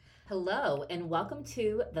Hello, and welcome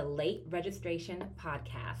to the Late Registration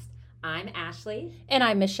Podcast. I'm Ashley. And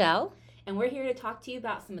I'm Michelle. And we're here to talk to you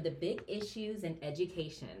about some of the big issues in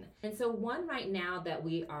education. And so one right now that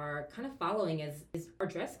we are kind of following is our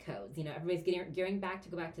dress codes. You know, everybody's gearing back to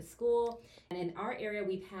go back to school. And in our area,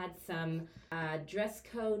 we've had some dress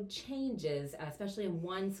code changes, especially in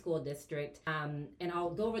one school district. And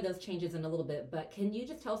I'll go over those changes in a little bit. But can you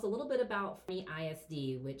just tell us a little bit about Forney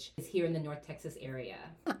ISD, which is here in the North Texas area?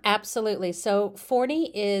 Absolutely. So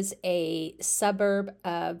Forney is a suburb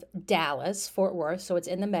of Dallas, Fort Worth. So it's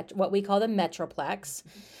in the what we call the Metroplex.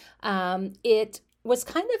 It was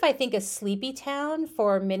kind of, I think, a sleepy town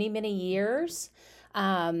for many, many years.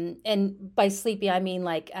 And by sleepy, I mean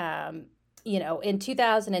in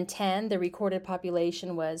 2010, the recorded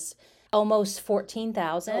population was almost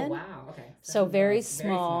 14,000. Oh, wow. Okay. So very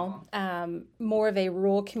small. More of a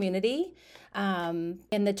rural community. In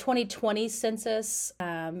the 2020 census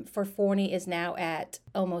for Forney is now at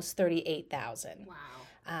almost 38,000. Wow.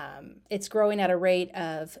 It's growing at a rate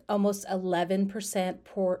of almost 11%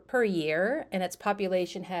 per year, and its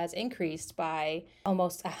population has increased by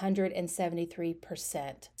almost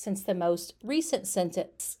 173% since the most recent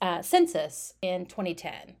census in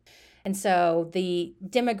 2010. And so the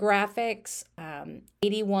demographics,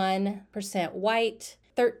 81% white,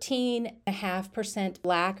 13.5%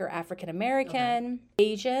 Black or African American,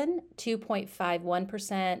 Asian,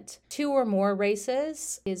 2.51%, two or more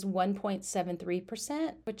races is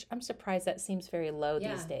 1.73%, which I'm surprised that seems very low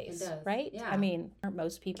these days, right? Yeah. I mean, aren't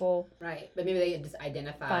most people right? But maybe they just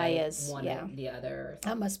identify as one or the other.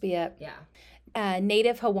 That must be it. Yeah.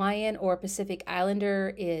 Native Hawaiian or Pacific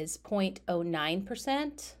Islander is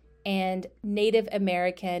 0.09%. And Native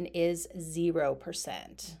American is 0%.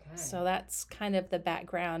 Okay. So that's kind of the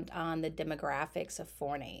background on the demographics of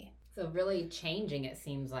Forney. So really changing, it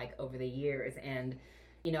seems like, over the years. And,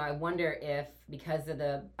 you know, I wonder if because of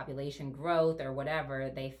the population growth or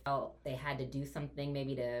whatever, they felt they had to do something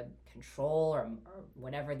maybe to control or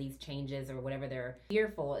whatever these changes or whatever they're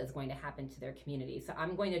fearful is going to happen to their community. So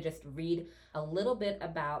I'm going to just read a little bit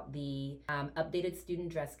about the updated student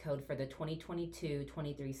dress code for the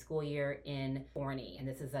 2022-23 school year in Forney. And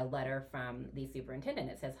this is a letter from the superintendent.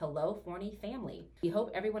 It says, "Hello, Forney family. We hope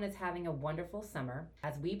everyone is having a wonderful summer.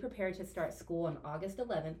 As we prepare to start school on August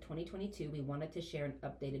 11th, 2022, we wanted to share an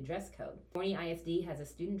updated dress code. Forney ISD has a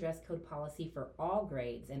student dress code policy for all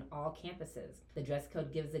grades and all campuses. The dress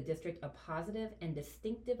code gives the district a positive and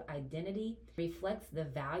distinctive identity, reflects the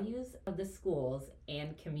values of the schools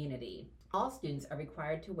and community. All students are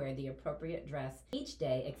required to wear the appropriate dress each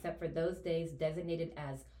day except for those days designated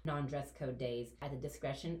as non-dress code days at the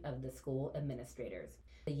discretion of the school administrators.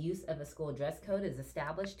 The use of a school dress code is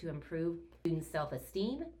established to improve student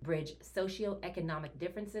self-esteem, bridge socioeconomic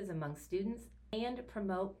differences among students, and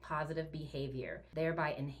promote positive behavior,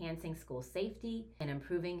 thereby enhancing school safety and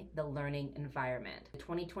improving the learning environment. The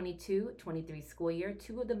 2022-23 school year,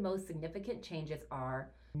 two of the most significant changes are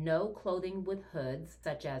no clothing with hoods,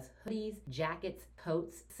 such as hoodies, jackets,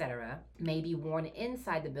 coats, etc., may be worn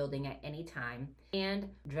inside the building at any time, and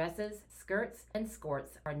dresses, skirts, and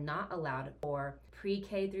skirts are not allowed for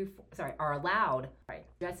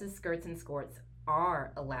dresses, skirts, and skirts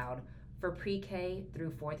are allowed for pre-K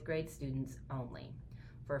through fourth grade students only.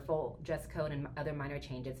 For a full dress code and other minor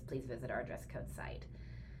changes, please visit our dress code site."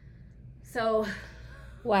 So,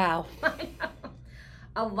 wow.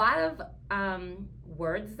 A lot of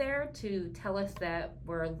words there to tell us that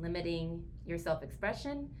we're limiting your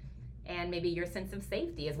self-expression and maybe your sense of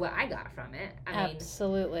safety is what I got from it.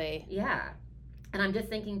 Absolutely. Yeah. And I'm just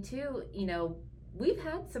thinking too, you know, we've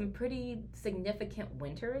had some pretty significant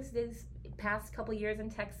winters these past couple years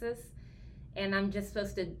in Texas. And I'm just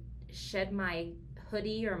supposed to shed my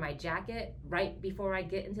hoodie or my jacket right before I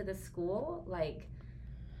get into the school?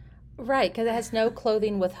 Right, because it has no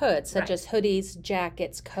clothing with hoods, such as hoodies,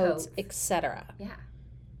 jackets, coats. etc.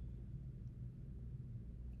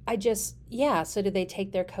 Yeah. So do they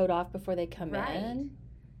take their coat off before they come in?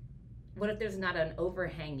 What if there's not an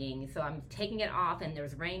overhanging? So I'm taking it off and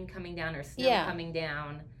there's rain coming down or snow coming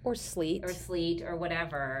down. Or sleet. Or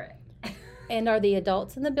whatever. And are the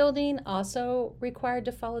adults in the building also required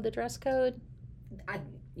to follow the dress code?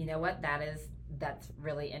 You know what? That's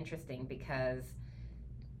really interesting because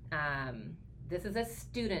this is a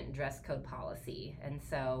student dress code policy. And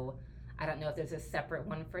so I don't know if there's a separate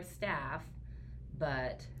one for staff,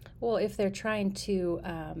 but... Well, if they're trying to,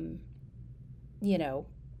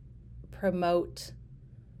 promote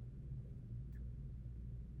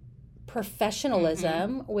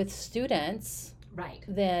professionalism with students... Right.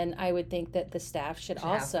 Then I would think that the staff should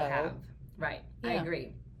also have. Right. Yeah. I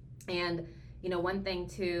agree. And, One thing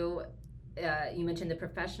too, you mentioned the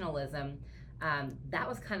professionalism. That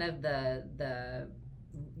was kind of the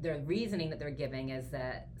reasoning that they're giving is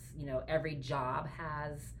that every job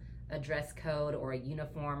has a dress code or a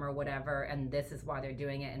uniform or whatever, and this is why they're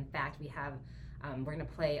doing it. In fact, we have we're going to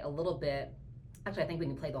play a little bit. Actually, I think we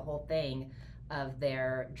can play the whole thing of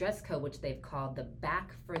their dress code, which they've called the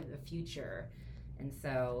Back for the Future. And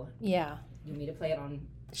so, yeah, you want me to play it on?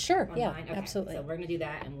 Sure, on yeah, mine? Okay. absolutely. So we're going to do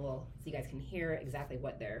that, and so you guys can hear exactly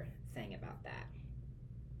what they're saying about that.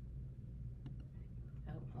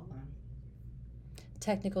 Oh, hold on.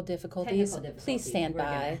 Technical difficulties. Please stand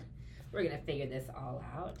by. We're gonna figure this all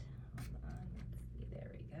out. Hold on. Let's see. There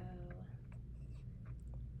we go.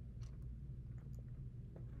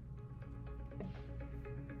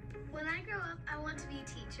 When I grow up, I want to be a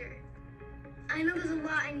teacher. I know there's a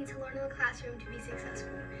lot I need to learn in the classroom to be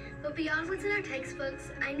successful, but beyond what's in our textbooks,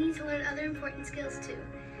 I need to learn other important skills too,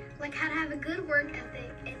 like how to have a good work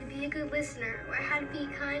ethic and to be a good listener, or how to be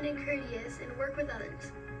kind and courteous and work with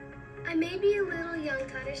others. I may be a little young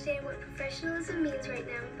to understand what professionalism means right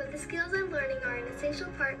now, but the skills I'm learning are an essential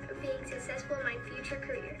part of being successful in my future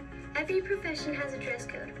career. Every profession has a dress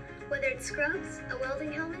code, whether it's scrubs, a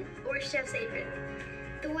welding helmet, or a chef's apron.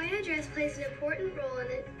 The way I dress plays an important role in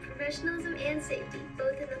it, professionalism and safety,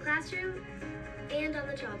 both in the classroom and on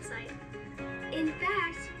the job site. In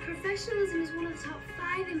fact, professionalism is one of the top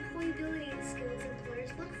 5 employability skills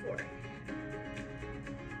employers look for.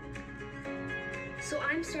 So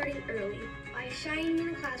I'm starting early by shining in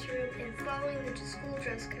the classroom and following the school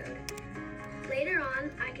dress code. Later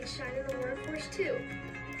on, I can shine in the workforce too.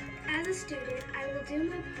 As a student, I will do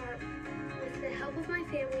my part with the help of my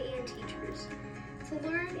family and teachers to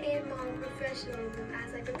learn and model professionalism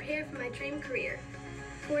as I prepare for my dream career.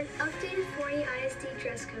 For an updated Forney ISD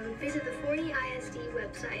dress code, visit the Forney ISD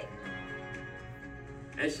website.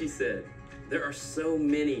 As she said, there are so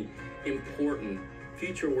many important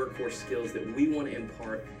future workforce skills that we want to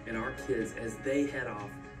impart in our kids as they head off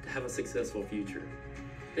to have a successful future.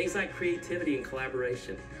 Things like creativity and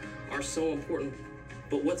collaboration are so important,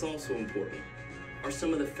 but what's also important are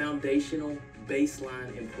some of the foundational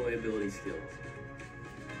baseline employability skills.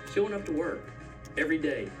 Showing up to work every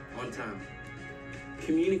day on time,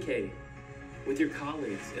 communicating with your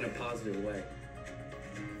colleagues in a positive way,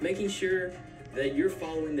 making sure that you're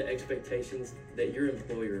following the expectations that your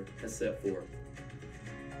employer has set forth,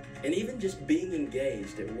 and even just being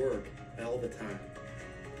engaged at work all the time.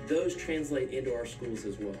 Those translate into our schools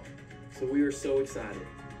as well. So we are so excited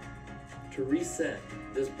to reset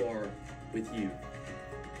this bar with you,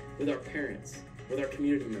 with our parents, with our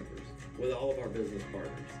community members, with all of our business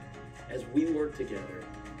partners, as we work together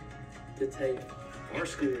to take our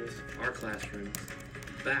schools, our classrooms,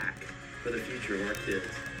 back for the future of our kids,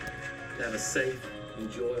 to have a safe,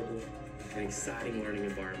 enjoyable, and exciting learning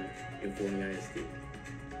environment in Forney ISD.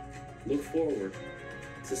 Look forward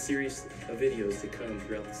to a series of videos to come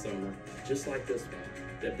throughout the summer, just like this one,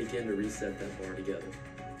 that begin to reset that bar together.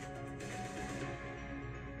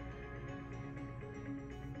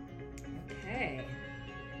 Okay.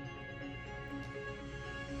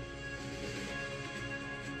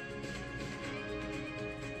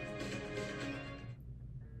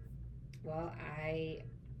 Well, I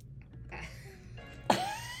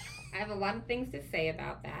have a lot of things to say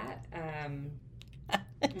about that,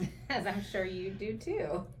 as I'm sure you do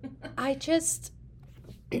too. I just,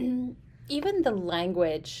 even the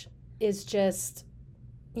language is just,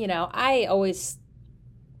 I'm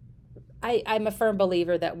a firm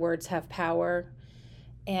believer that words have power,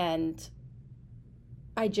 and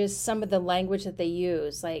some of the language that they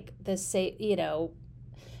use, like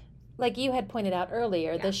like you had pointed out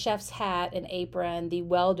earlier, Yeah. the chef's hat and apron, the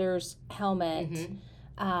welder's helmet,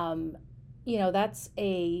 that's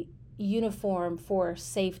a uniform for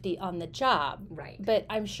safety on the job. Right. But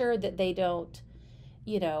I'm sure that they don't,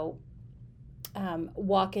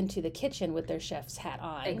 walk into the kitchen with their chef's hat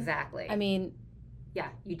on. Exactly. I mean, yeah,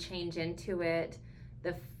 you change into it.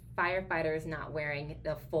 The firefighter is not wearing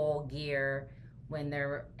the full gear when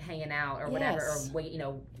they're hanging out or whatever, Yes. or wait,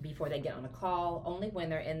 before they get on a call, only when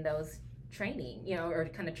they're in those training, or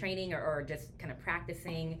kind of training or just kind of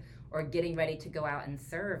practicing or getting ready to go out and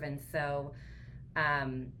serve. And so, I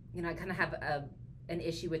kind of have an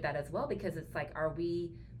issue with that as well, because it's like, are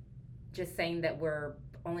we just saying that we're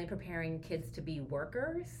only preparing kids to be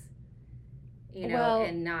workers, Well,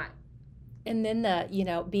 and not and then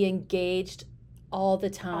be engaged all the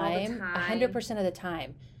time, time. 100% of the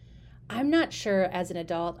time. I'm not sure as an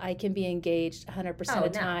adult I can be engaged 100%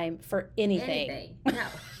 of the no. time for anything. anything. No.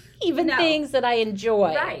 Even No. things that I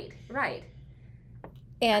enjoy. Right.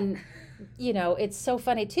 And it's so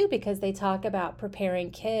funny too, because they talk about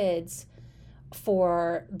preparing kids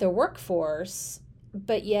for the workforce,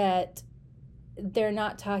 but yet they're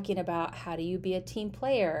not talking about how do you be a team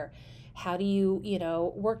player, how do you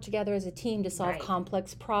work together as a team to solve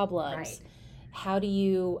complex problems, how do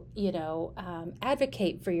you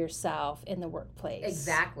advocate for yourself in the workplace.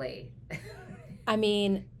 Exactly. I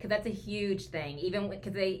mean, because that's a huge thing, even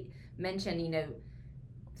because they mention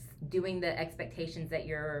doing the expectations that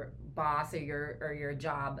your boss or your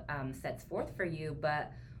job sets forth for you,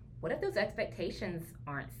 but what if those expectations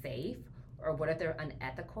aren't safe, or what if they're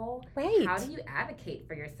unethical? Right. How do you advocate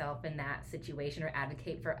for yourself in that situation, or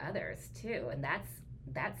advocate for others too? And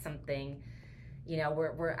that's something,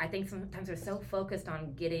 we're I think sometimes we're so focused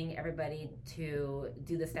on getting everybody to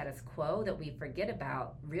do the status quo that we forget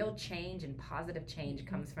about real change, and positive change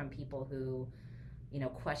comes from people who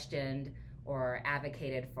questioned or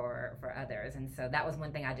advocated for others. And so that was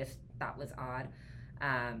one thing I just thought was odd.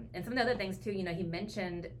 And some of the other things too, he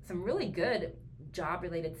mentioned some really good job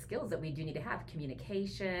related skills that we do need to have: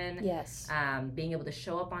 communication, yes, being able to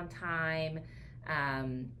show up on time,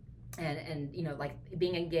 and like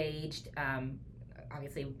being engaged.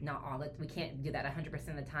 Obviously not all we can't do that 100%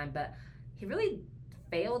 of the time, but he really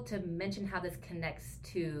failed to mention how this connects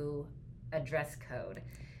to a dress code.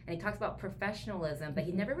 And he talks about professionalism, but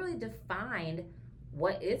he never really defined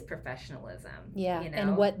what is professionalism. Yeah,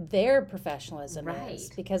 and what their professionalism right. is.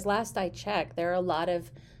 Because last I checked, there are a lot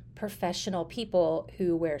of professional people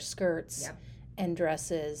who wear skirts yep. and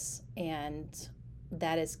dresses, and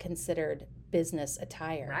that is considered business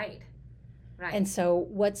attire. Right. And so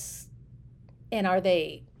and are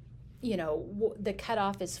they, the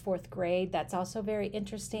cutoff is 4th grade. That's also very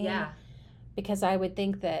interesting. Yeah. Because I would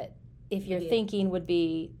think that if your thinking would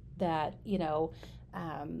be that,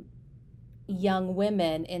 young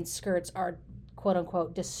women in skirts are quote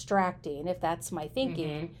unquote distracting, if that's my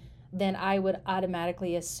thinking, then I would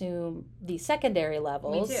automatically assume the secondary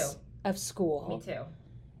levels of school. Me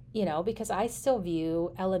too. Because I still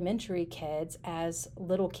view elementary kids as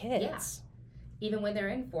little kids. Yeah. Even when they're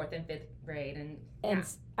in 4th and 5th grade. And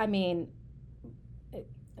I mean,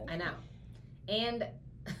 I know. And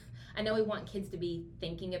I know we want kids to be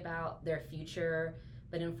thinking about their future,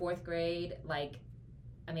 but in 4th grade, I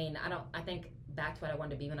think back to what I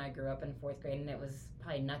wanted to be when I grew up in 4th grade, and it was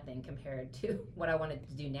probably nothing compared to what I wanted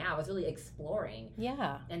to do now. I was really exploring.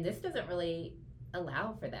 Yeah. And this doesn't really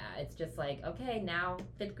allow for that. It's just like, okay, now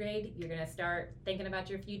 5th grade, you're going to start thinking about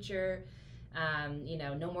your future.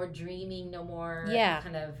 No more dreaming, no more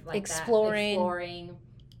kind of like exploring.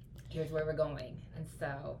 Here's where we're going. And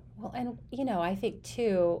so. Well, and, I think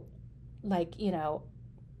too,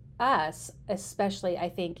 us, especially, I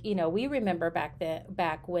think, we remember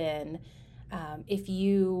back when, if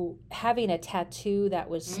you having a tattoo that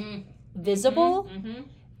was visible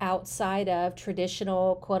outside of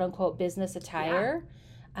traditional quote unquote business attire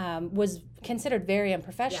was considered very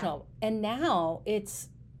unprofessional. Yeah. And now it's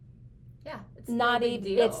not a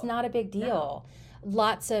big deal. No.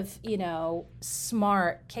 Lots of,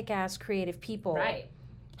 smart, kick-ass creative people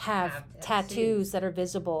have tattoos that are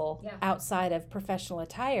visible outside of professional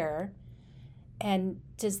attire. And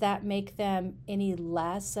does that make them any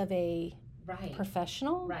less of a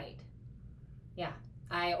professional? Right. Yeah.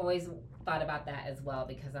 I always thought about that as well,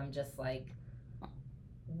 because I'm just like,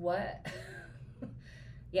 what?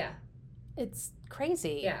 Yeah. It's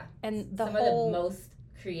crazy. Yeah. And some of the most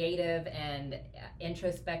creative and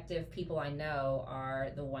introspective people I know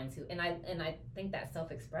are the ones who, and I think that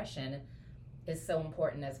self-expression is so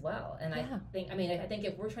important as well. And I think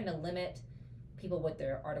if we're trying to limit people with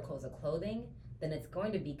their articles of clothing, then it's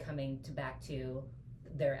going to be coming back to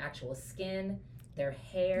their actual skin, their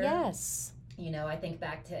hair. Yes. I think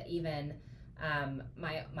back to even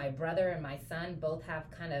my brother and my son both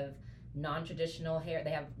have kind of non-traditional hair.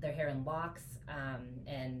 They have their hair in locks,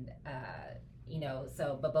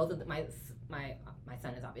 but both of my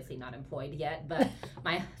son is obviously not employed yet, but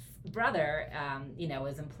my brother,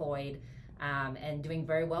 is employed and doing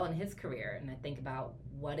very well in his career. And I think about,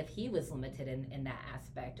 what if he was limited in that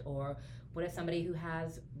aspect? Or what if somebody who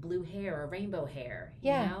has blue hair or rainbow hair,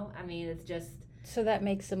 it's just... So that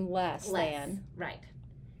makes him less than. Right.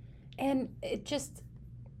 And it just,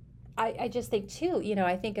 I just think too,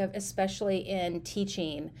 I think of, especially in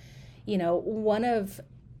teaching, one of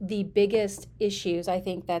the biggest issues I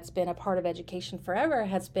think that's been a part of education forever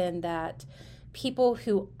has been that people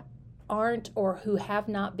who aren't or who have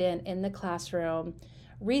not been in the classroom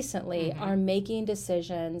recently are making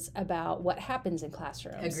decisions about what happens in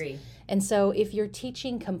classrooms. Agree. And so if you're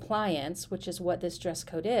teaching compliance, which is what this dress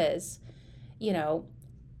code is,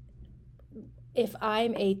 if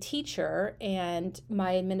I'm a teacher and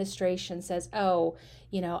my administration says, oh,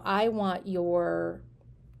 I want your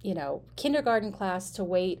kindergarten class to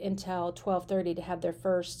wait until 12:30 to have their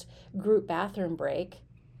first group bathroom break.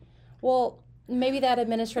 Well, maybe that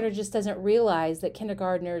administrator just doesn't realize that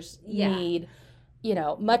kindergartners need,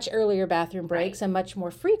 much earlier bathroom breaks and much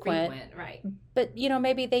more frequent. Right. But,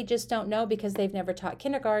 maybe they just don't know because they've never taught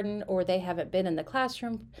kindergarten or they haven't been in the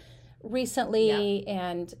classroom recently.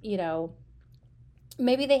 And,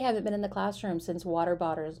 maybe they haven't been in the classroom since water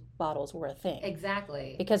bottles were a thing.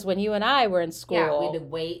 Exactly. Because when you and I were in school. Yeah, we had to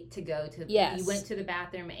wait to go to. Yes. You went to the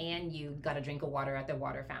bathroom and you got a drink of water at the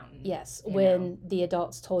water fountain. Yes, when the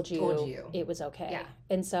adults told you it was okay. Yeah.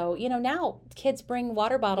 And so, now kids bring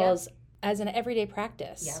water bottles as an everyday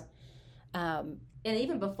practice. Yep. And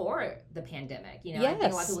even before the pandemic, I think a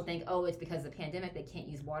lot of people think, oh, it's because of the pandemic they can't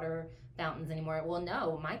use water fountains anymore. Well,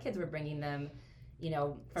 no, my kids were bringing them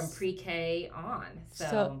from pre-K on.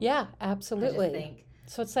 So yeah, absolutely. I just think,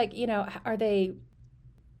 so it's like,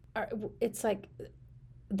 it's like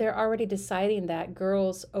they're already deciding that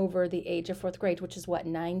girls over the age of 4th grade, which is what,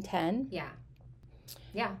 9, 10? Yeah.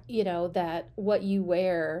 Yeah. That what you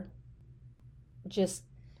wear just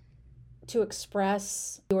to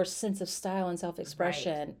express your sense of style and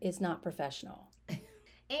self-expression is not professional.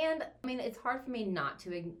 And it's hard for me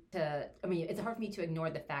it's hard for me to ignore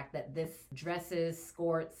the fact that this dresses,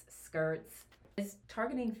 skirts is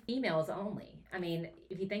targeting females only.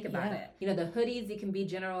 If you think about it, the hoodies, it can be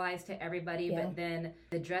generalized to everybody, but then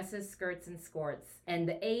the dresses, skirts, and skirts, and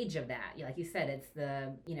the age of that, like you said, it's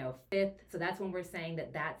the, 5th. So that's when we're saying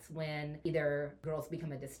that's when either girls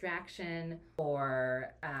become a distraction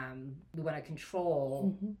or we want to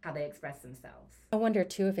control how they express themselves. I wonder,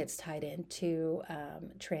 too, if it's tied into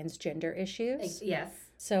transgender issues. Yes.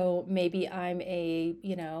 So maybe I'm a,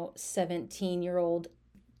 17-year-old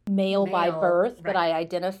male by birth, but I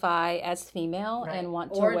identify as female and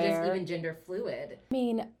want to wear. Or just even gender fluid.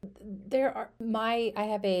 I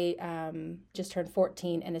have a just turned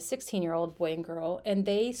 14 and a 16-year-old boy and girl, and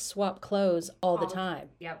they swap clothes all the time.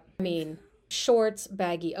 Yep. Shorts,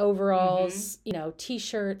 baggy overalls,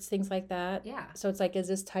 T-shirts, things like that. Yeah. So it's like, is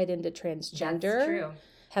this tied into transgender? That's true.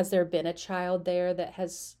 Has there been a child there that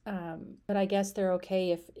has, but I guess they're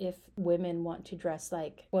okay if women want to dress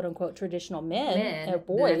like, quote unquote, traditional men or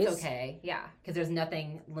boys. That's okay, yeah, because there's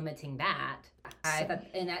nothing limiting that.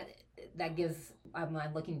 That gives, I'm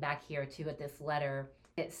looking back here too at this letter,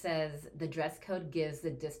 it says the dress code gives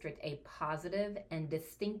the district a positive and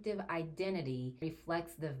distinctive identity,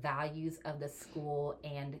 reflects the values of the school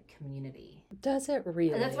and community. Does it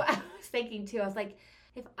really? And that's what I was thinking too. I was like,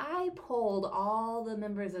 if I polled all the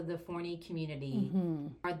members of the Forney community,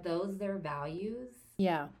 are those their values?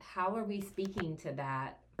 Yeah. How are we speaking to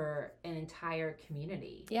that for an entire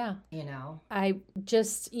community? Yeah. I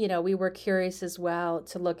just, we were curious as well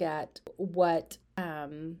to look at what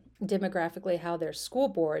demographically how their school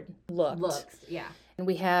board looks. Yeah. And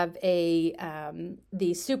we have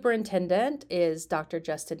the superintendent is Dr.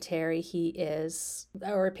 Justin Terry. He is,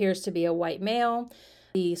 or appears to be, a white male.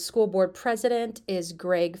 The school board president is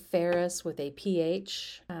Greg Ferris with a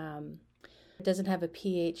PH. Doesn't have a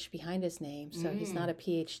PH behind his name, so he's not a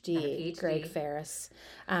PhD, Greg Ferris.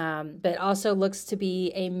 But also looks to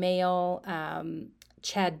be a male.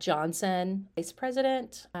 Chad Johnson, vice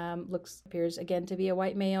president, appears again to be a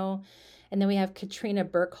white male. And then we have Katrina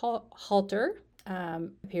Burkhalter,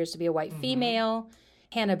 appears to be a white female.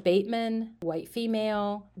 Hannah Bateman, white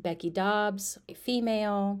female. Becky Dobbs, white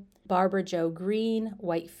female. Barbara Jo Green,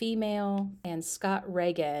 white female, and Scott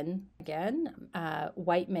Reagan, again,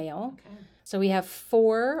 white male. Okay. So we have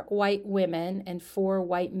 4 white women and 4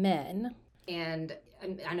 white men. And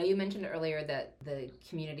I know you mentioned earlier that the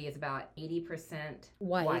community is about 80%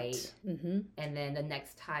 white. Mm-hmm. And then the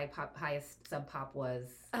next highest sub-pop was?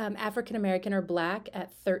 African American or Black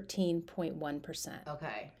at 13.1%.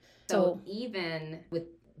 Okay. So even with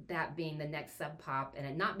that being the next sub-pop and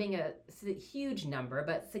it not being a huge number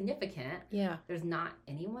but significant, there's not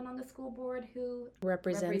anyone on the school board who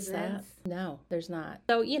represents that. No, there's not.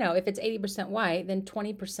 So if it's 80% white, then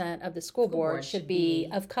 20% of the school board should be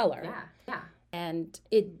of color. Yeah. And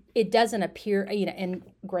it doesn't appear, and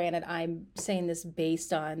granted, I'm saying this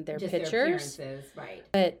based on their just pictures, their appearances, right?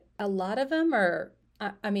 But a lot of them are,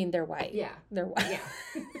 they're white. Yeah, they're white.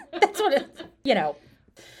 Yeah, that's what it's. Wow.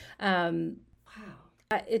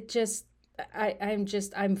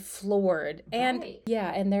 I'm floored. And right.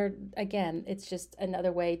 And they're, again, it's just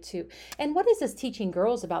another way to, and what is this teaching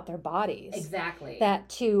girls about their bodies? Exactly. That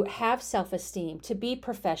to have self-esteem, to be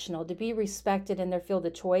professional, to be respected in their field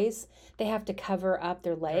of choice, they have to cover up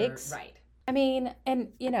their legs. Right. I mean, and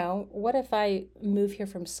what if I move here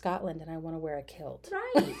from Scotland and I want to wear a kilt?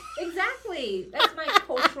 Right. Exactly. That's my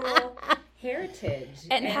cultural heritage.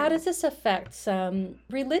 And how does this affect some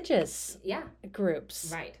religious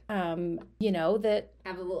groups? Right. That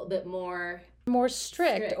have a little bit more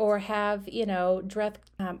strict. Or have, dress.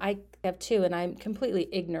 I have two, and I'm completely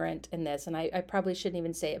ignorant in this, and I probably shouldn't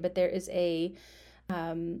even say it, but there is a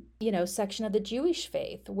section of the Jewish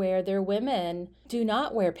faith where their women do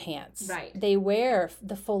not wear pants. Right. They wear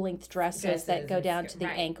the full-length dresses that go down to the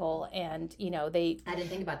ankle, and they. I didn't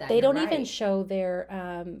think about that. They don't even show their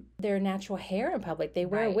natural hair in public. They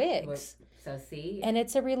wear wigs. So see, and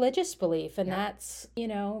it's a religious belief, and that's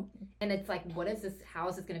And it's like, what is this? How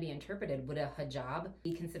is this going to be interpreted? Would a hijab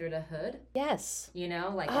be considered a hood? Yes.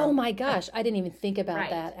 Oh my gosh, I didn't even think about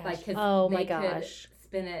that. Ash. Oh my gosh.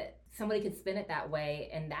 Spin it. Somebody could spin it that way,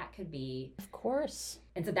 and that could be... Of course.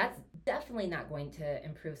 And so that's definitely not going to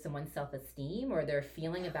improve someone's self-esteem or their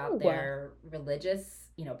feeling about their religious,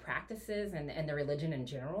 practices and their religion in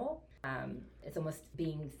general. It's almost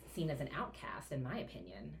being seen as an outcast, in my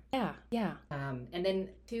opinion. Yeah, yeah. And then,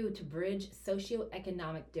 to bridge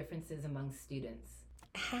socioeconomic differences among students.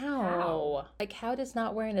 How? Like, how does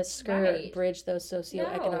not wearing a skirt bridge those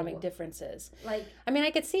socioeconomic differences? Like, I mean,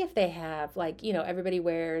 I could see if they have, like, everybody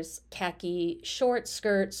wears khaki short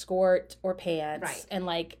skirt, skort, or pants. Right. And,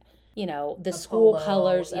 like, the school polo,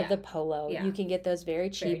 colors of the polo. Yeah. You can get those very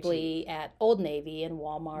cheaply at Old Navy and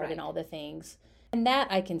Walmart and all the things. And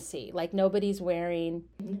that I can see. Like, nobody's wearing...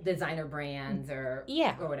 designer brands or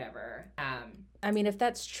whatever. I mean, if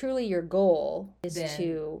that's truly your goal, is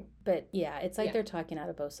to... But yeah, it's like they're talking out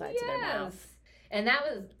of both sides of their mouth. And that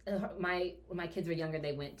was when my kids were younger,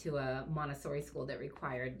 they went to a Montessori school that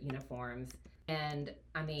required uniforms. And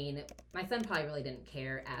I mean, my son probably really didn't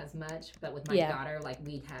care as much, but with my daughter, like,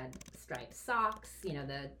 we had striped socks,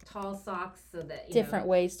 the tall socks, so that different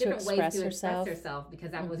ways to express herself,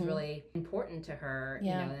 because that was really important to her.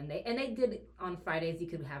 And they did on Fridays. You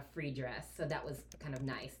could have free dress, so that was kind of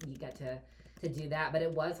nice. You got to do that, but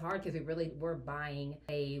it was hard because we really were buying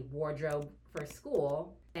a wardrobe for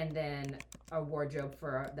school and then a wardrobe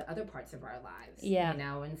for the other parts of our lives.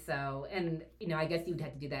 And so, I guess you would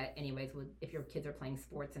have to do that anyways if your kids are playing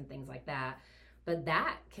sports and things like that. But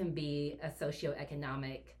that can be a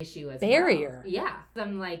socioeconomic issue as barrier. Well. Yeah. So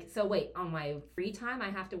I'm like, so wait, on my free time,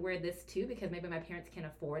 I have to wear this too because maybe my parents can't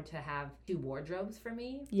afford to have two wardrobes for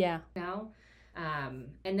me. Yeah.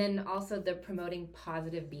 And then also the promoting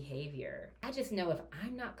positive behavior. I just know if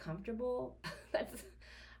I'm not comfortable, I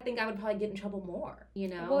think I would probably get in trouble more,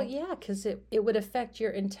 Well, yeah, because it would affect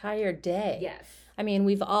your entire day. Yes. I mean,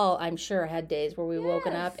 we've all, I'm sure, had days where we've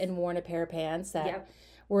woken up and worn a pair of pants that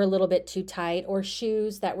were a little bit too tight, or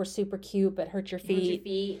shoes that were super cute but hurt your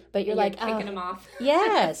feet. But you're like, taking them off.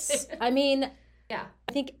 Yes. I mean,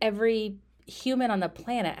 I think every human on the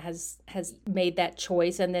planet has made that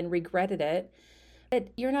choice and then regretted it. But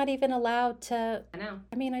you're not even allowed to. I know.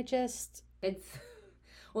 I mean, it's.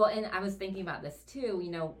 Well, and I was thinking about this too.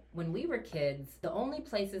 When we were kids, the only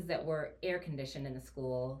places that were air conditioned in the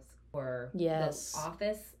schools were the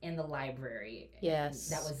office and the library. Yes.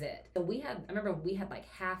 And that was it. So I remember we had like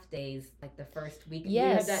half days, like the first week.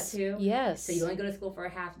 Yes. You had that too? Yes. So you only go to school for a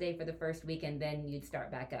half day for the first week, and then you'd start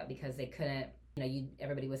back up because they couldn't.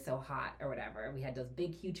 Everybody was so hot or whatever. We had those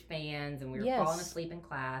big, huge fans, and we were falling asleep in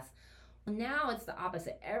class. Now it's the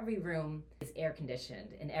opposite. Every room is air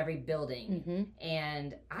conditioned in every building.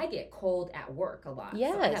 And I get cold at work a lot.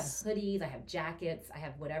 Yes. So I have hoodies, I have jackets, I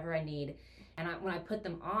have whatever I need. And when I put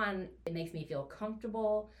them on, it makes me feel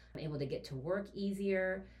comfortable. I'm able to get to work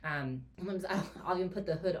easier. Sometimes I'll even put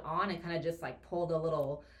the hood on and kind of just like pull the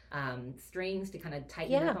little strings to kind of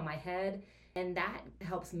tighten it up on my head. And that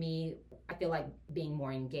helps me, I feel like, being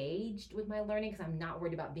more engaged with my learning because I'm not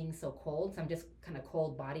worried about being so cold. So I'm just kind of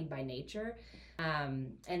cold-bodied by nature.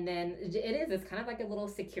 And then it's kind of like a little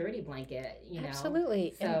security blanket,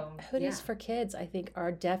 Absolutely. So, and hoodies for kids, I think,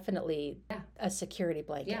 are definitely a security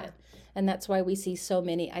blanket. Yeah. And that's why we see so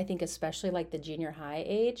many, I think, especially like the junior high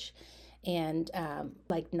age and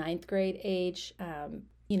like 9th grade age,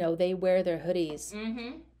 they wear their hoodies.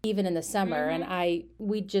 Even in the summer. And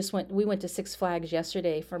we went to Six Flags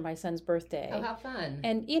yesterday for my son's birthday. Oh, how fun.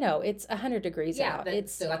 And it's 100 degrees out.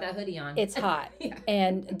 It's still got that hoodie on. It's hot.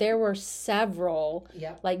 And there were several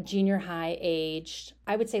like junior high aged,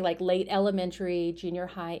 I would say like late elementary, junior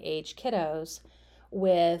high age kiddos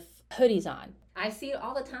with hoodies on. I see it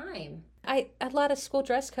all the time. A lot of school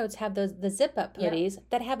dress codes have the zip-up hoodies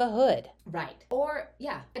that have a hood. Right. Or,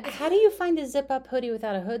 how do you find a zip-up hoodie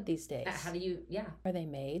without a hood these days? How do you, Are they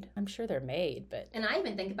made? I'm sure they're made, but... And I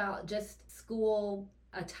even think about just school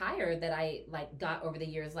attire that I like got over the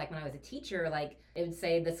years, like when I was a teacher, like it would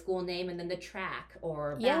say the school name and then the track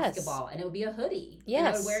or basketball, and it would be a hoodie. Yes. And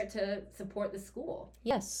I would wear it to support the school.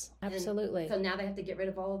 Yes, absolutely. And so now they have to get rid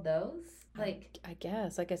of all of those? Like, I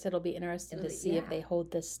guess, like I said, it'll be interesting to see if they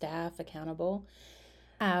hold the staff accountable.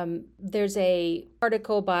 There's a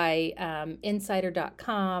article by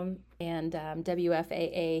insider.com and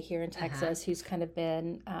WFAA here in Texas who's kind of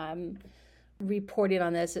been reporting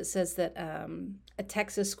on this. It says that a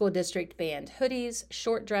Texas school district banned hoodies,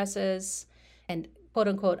 short dresses, and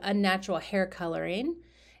quote-unquote unnatural hair coloring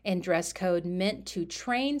and dress code meant to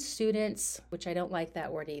train students, which I don't like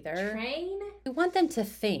that word either. Train? We want them to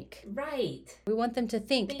think. Right. We want them to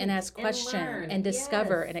think and ask questions and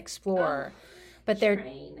discover and explore. Oh, but they're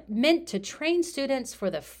meant to train students for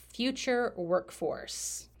the future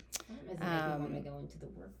workforce. That doesn't make me want to go into the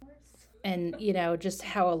workforce. And, just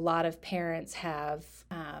how a lot of parents have,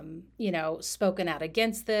 spoken out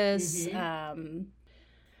against this.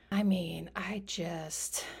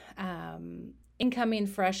 Incoming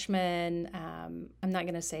freshmen, I'm not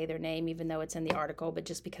going to say their name, even though it's in the article, but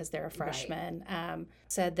just because they're a freshman,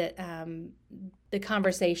 said that the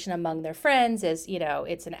conversation among their friends is,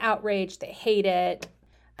 it's an outrage. They hate it.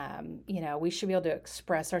 We should be able to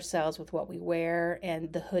express ourselves with what we wear,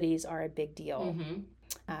 and the hoodies are a big deal.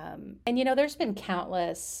 There's been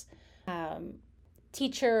countless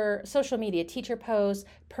social media teacher posts,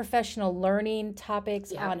 professional learning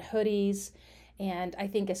topics on hoodies. And I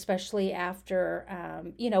think especially after,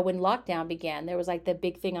 when lockdown began, there was like the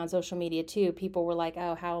big thing on social media too. People were like,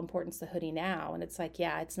 oh, how important is the hoodie now? And it's like,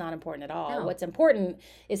 yeah, it's not important at all. No. What's important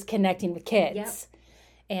is connecting with kids. Yep.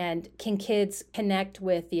 And can kids connect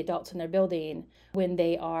with the adults in their building when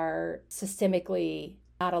they are systemically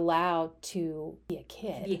not allowed to be a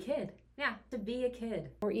kid? To be a kid. Yeah, to be a kid.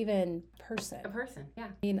 Or even person. A person,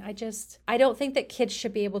 yeah. I don't think that kids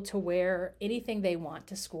should be able to wear anything they want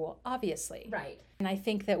to school, obviously. Right. And I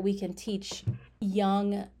think that we can teach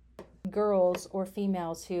young girls or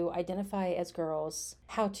females who identify as girls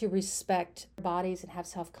how to respect bodies and have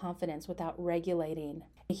self-confidence without regulating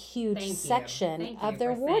a huge section of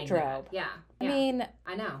their wardrobe. Yeah.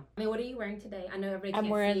 I know. What are you wearing today? I know everybody can't I'm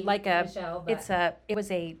wearing see like Michelle, but... it's an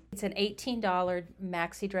 $18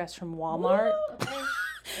 maxi dress from Walmart. Woo!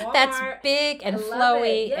 Okay. That's big and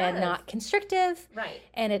flowy and not constrictive. Right.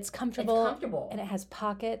 And it's comfortable. It's comfortable. And it has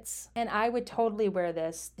pockets. And I would totally wear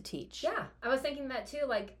this to teach. Yeah. I was thinking that too.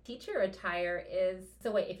 Like teacher attire is,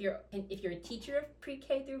 so wait, if you're a teacher of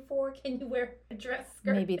pre-K through 4, can you wear a dress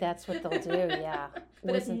skirt? Maybe that's what they'll do, yeah.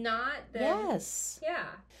 But if not, then... Yes. Yeah.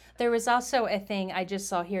 There was also a thing I just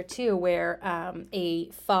saw here too where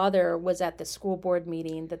a father was at the school board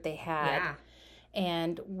meeting that they had. Yeah.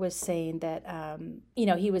 And was saying that,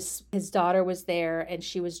 his daughter was there and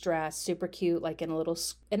she was dressed super cute, like in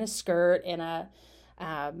a skirt and a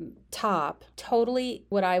top, totally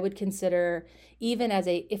what I would consider, even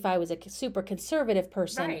if I was a super conservative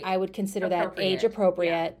person, right. I would consider that age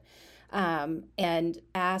appropriate. Yeah. And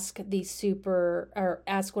ask one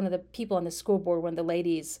of the people on the school board, one of the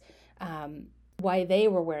ladies, why they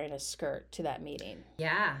were wearing a skirt to that meeting.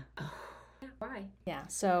 Yeah. Oh. Why? Yeah,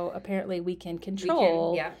 so apparently we can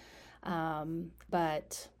control.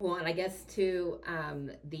 But... Well, and I guess too,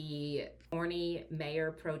 the Forney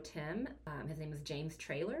Mayor Pro Tem, his name is James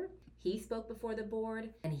Traylor. He spoke before the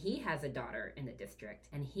board, and he has a daughter in the district.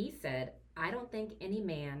 And he said, I don't think any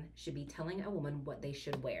man should be telling a woman what they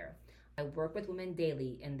should wear. I work with women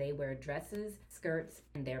daily, and they wear dresses, skirts,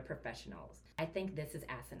 and they're professionals. I think this is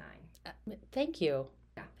asinine. Thank you.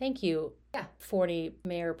 Yeah. Thank you, Forney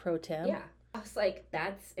Mayor Pro Tem. Yeah. I was like,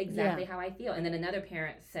 that's exactly how I feel. And then another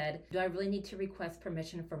parent said, do I really need to request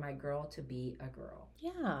permission for my girl to be a girl?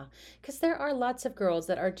 Yeah, because there are lots of girls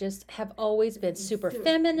that have always been super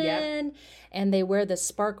feminine, and they wear the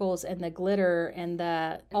sparkles and the glitter and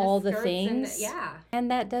all the things.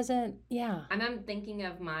 And that doesn't, I'm thinking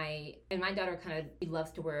of my daughter she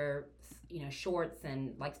loves to wear, shorts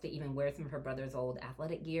and likes to even wear some of her brother's old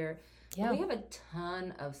athletic gear. Yeah. We have a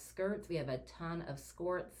ton of skirts. We have a ton of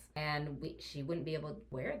skirts, and she wouldn't be able to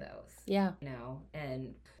wear those. Yeah.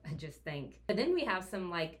 And I just think. But then we have some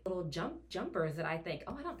like little jumpers that I think,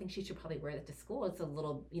 I don't think she should probably wear that to school. It's a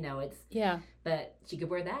little, it's. Yeah. But she could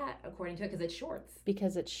wear that according to it because it's shorts.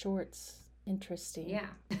 Because it's shorts. Interesting. Yeah.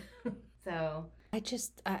 So.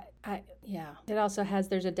 It also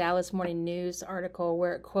there's a Dallas Morning News article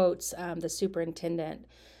where it quotes the superintendent.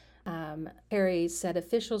 Perry said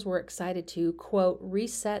officials were excited to, quote,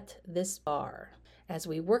 reset this bar as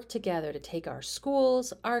we work together to take our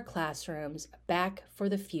schools, our classrooms back for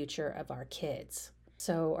the future of our kids.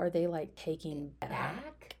 So are they like taking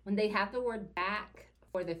back? When they have the word back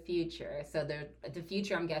for the future. So the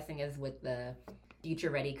future, I'm guessing, is with the future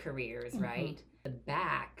ready careers, right? The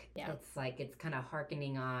back, it's like it's kind of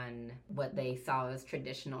hearkening on what they saw as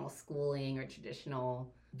traditional schooling or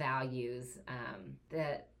traditional values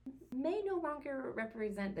that may no longer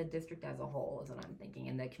represent the district as a whole, is what I'm thinking,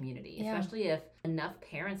 in the community, especially if enough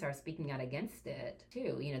parents are speaking out against it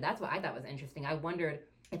too. That's what I thought was interesting. I wondered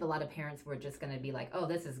if a lot of parents were just going to be like, oh,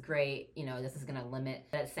 this is great, this is going to limit.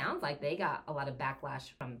 But it sounds like they got a lot of backlash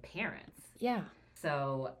from parents. Yeah.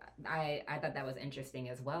 So I thought that was interesting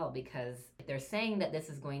as well, because if they're saying that this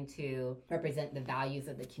is going to represent the values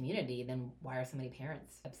of the community, then why are so many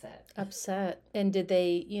parents upset? And did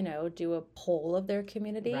they, do a poll of their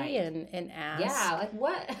community and ask? Yeah, like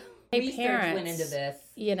what research parents, went into this,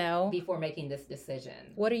 before making this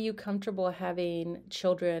decision? What are you comfortable having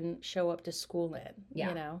children show up to school in?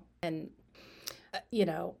 Yeah. And,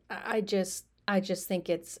 I just think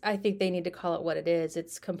I think they need to call it what it is.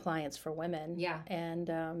 It's compliance for women. Yeah. And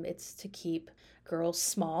it's to keep girls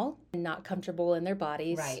small and not comfortable in their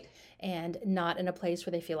bodies. Right. And not in a place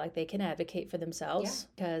where they feel like they can advocate for themselves.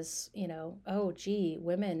 Because,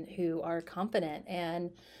 women who are confident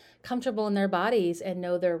and comfortable in their bodies and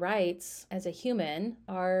know their rights as a human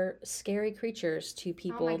are scary creatures to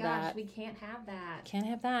people. Oh my gosh, we can't have that. Can't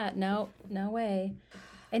have that. No way.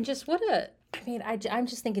 And just I'm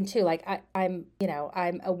just thinking too, like I'm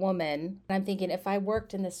a woman, and I'm thinking if I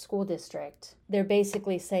worked in this school district, they're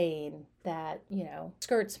basically saying that,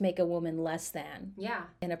 skirts make a woman less than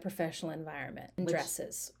in a professional environment, and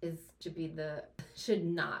dresses should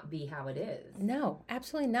not be how it is. No,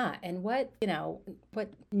 absolutely not. And what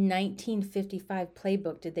 1955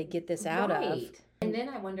 playbook did they get this out of? And then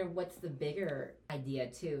I wonder what's the bigger idea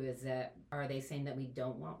too, is that are they saying that we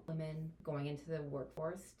don't want women going into the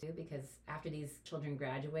workforce too? Because after these children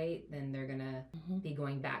graduate, then they're going to be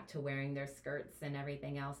going back to wearing their skirts and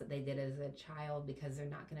everything else that they did as a child, because they're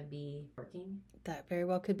not going to be working. That very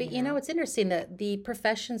well could be. It's interesting that the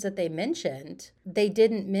professions that they mentioned, they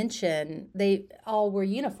didn't mention, they all were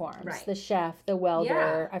uniforms. Right. The chef, the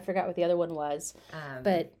welder, I forgot what the other one was.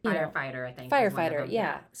 But firefighter, I think. Firefighter,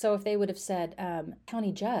 yeah. So if they would have said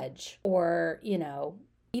county judge, or,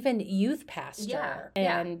 even youth pastor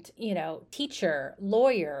and, teacher,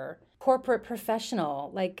 lawyer, corporate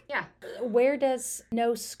professional, where does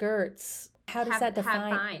no skirts, how does that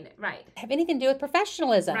define? Have anything to do with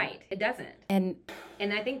professionalism? Right, it doesn't. And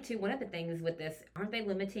I think too, one of the things with this, aren't they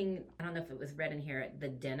limiting, I don't know if it was read in here, the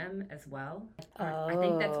denim as well? I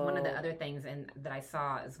think that's one of the other things that I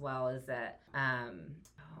saw as well, is that,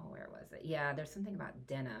 where was it? Yeah, there's something about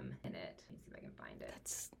denim in it. Let me see if I can find it.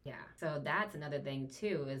 So that's another thing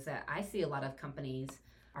too, is that I see a lot of companies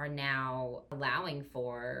are now allowing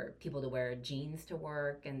for people to wear jeans to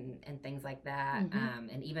work and things like that.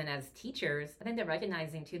 And even as teachers, I think they're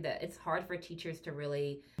recognizing too that it's hard for teachers to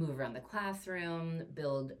really move around the classroom,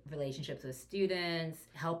 build relationships with students,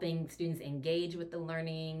 helping students engage with the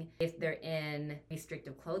learning if they're in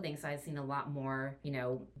restrictive clothing. So I've seen a lot more,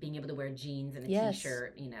 being able to wear jeans and a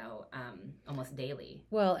t-shirt, almost daily.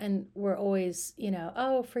 Well, and we're always,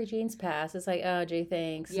 free jeans pass. It's like, oh, gee,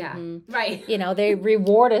 thanks. Yeah, right. They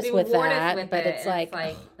reward us with that, but it's like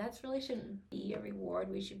that's really shouldn't be a reward.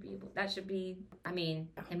 We should be able, that should be,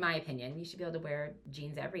 in my opinion, you should be able to wear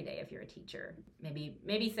jeans every day if you're a teacher.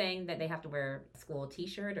 Maybe saying that they have to wear a school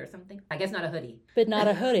t-shirt or something. I guess not a hoodie. But not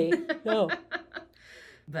a hoodie. No.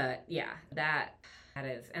 But yeah, that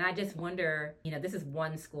is. And I just wonder, this is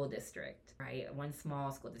one school district, right? One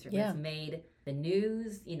small school district. It's made the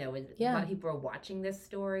news, a lot of people are watching this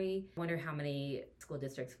story. I wonder how many school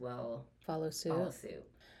districts will follow suit.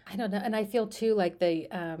 I don't know. And I feel too like the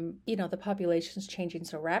population's changing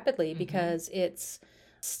so rapidly because it's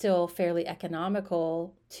still fairly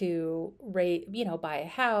economical to buy a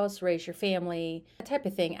house, raise your family, that type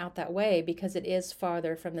of thing out that way, because it is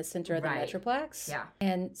farther from the center of the Metroplex. Yeah.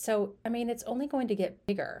 And so, it's only going to get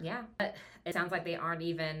bigger. Yeah. But it sounds like they aren't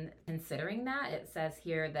even considering that. It says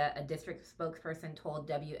here that a district spokesperson told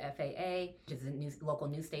WFAA, which is a local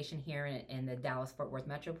news station here in the Dallas-Fort Worth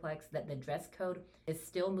Metroplex, that the dress code is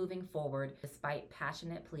still moving forward despite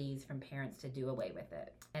passionate pleas from parents to do away with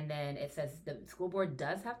it. And then it says the school board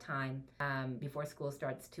does have time before school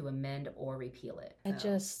starts to amend or repeal it.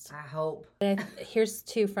 So I hope. Here's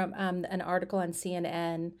too from an article on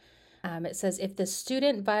CNN. It says if the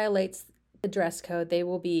student violates the dress code, they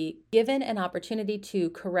will be given an opportunity to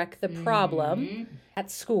correct the problem at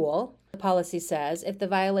school. The policy says if the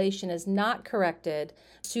violation is not corrected,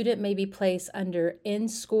 student may be placed under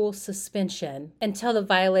in-school suspension until the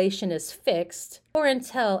violation is fixed or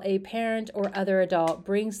until a parent or other adult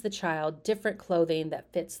brings the child different clothing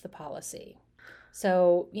that fits the policy.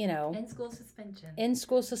 So, In school suspension. in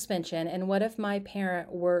school suspension. And what if my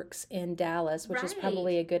parent works in Dallas, which is Right.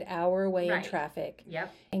 probably a good hour away in Right. traffic,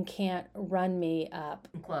 Yep. and can't run me up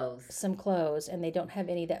Clothes. some clothes, and they don't have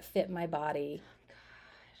any that fit my body?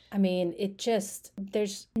 I mean,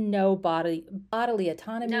 there's no bodily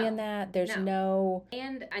autonomy No. in that. There's No. no.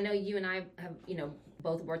 And I know you and I have,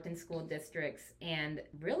 both worked in school districts, and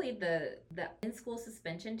really the in-school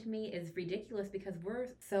suspension to me is ridiculous because we're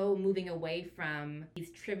so moving away from these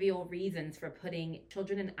trivial reasons for putting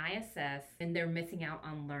children in ISS and they're missing out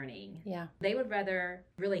on learning. Yeah. They would rather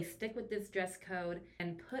really stick with this dress code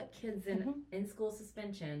and put kids in school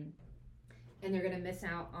suspension, and they're going to miss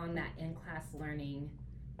out on that in-class learning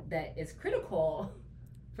that is critical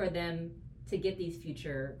for them to get these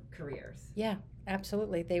future careers. Yeah,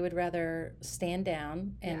 absolutely. They would rather stand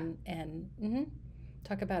down and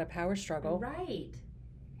talk about a power struggle. Right.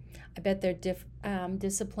 I bet their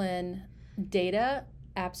discipline data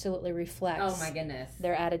absolutely reflects Oh my goodness.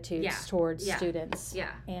 their attitudes towards students.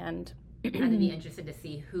 Yeah. And I'd be interested to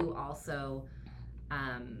see who also,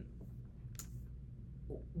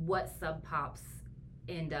 what sub-pops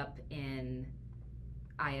end up in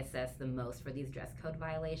ISS the most for these dress code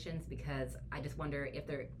violations, because I just wonder if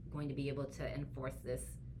they're going to be able to enforce this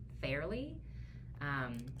fairly.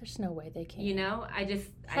 There's no way they can.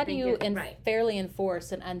 How do you fairly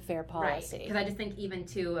enforce an unfair policy? Because I just think even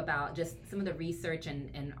too about just some of the research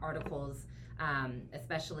and articles,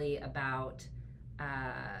 especially about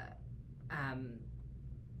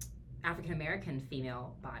African American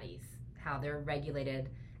female bodies, how they're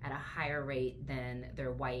regulated at a higher rate than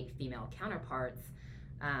their white female counterparts.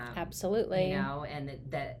 Absolutely. And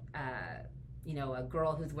that a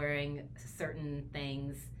girl who's wearing certain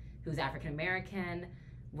things who's African American,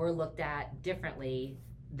 we're looked at differently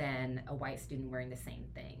than a white student wearing the same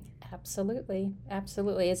thing. Absolutely.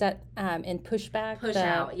 Is that in pushback? Push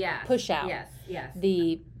out, yeah. Push out. Yes.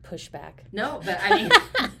 The pushback. No, but I mean,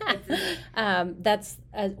 that's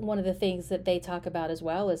one of the things that they talk about as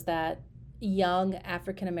well, is that young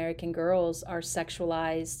African American girls are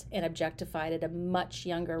sexualized and objectified at a much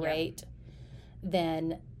younger rate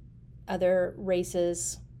than other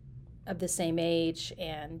races of the same age.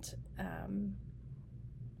 And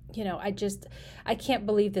I can't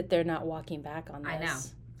believe that they're not walking back on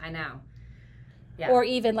this. I know. Yeah. Or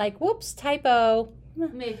even like, whoops, typo.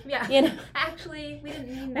 Yeah. Actually, we didn't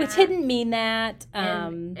mean that. We didn't mean that.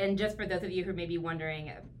 And just for those of you who may be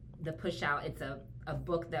wondering, the Push Out, it's a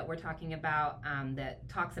book that we're talking about that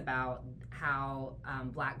talks about how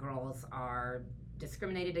Black girls are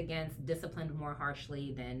discriminated against, disciplined more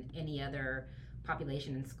harshly than any other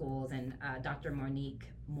population in schools. And Dr.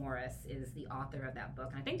 Monique Morris is the author of that book.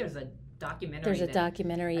 And I think there's a documentary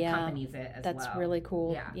that accompanies it as well. That's really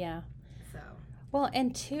cool. Yeah. So. Well,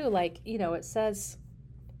 and too, it says,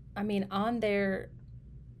 on their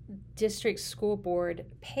district school board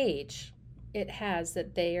page, it has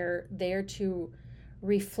that they are there to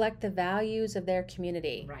reflect the values of their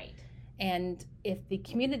community. Right. And if the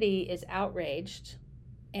community is outraged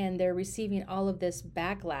and they're receiving all of this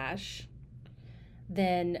backlash,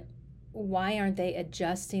 then why aren't they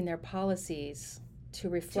adjusting their policies to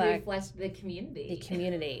reflect the community?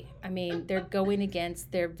 They're going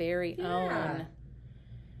against their very own,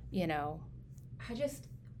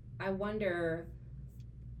 I wonder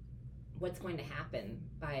what's going to happen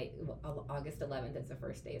by August 11th. It's the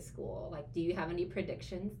first day of school. Do you have any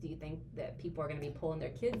predictions? Do you think that people are going to be pulling their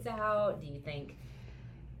kids out? Do you think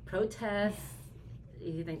protests? Do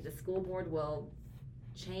you think the school board will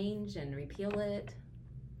change and repeal it?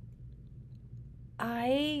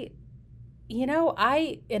 I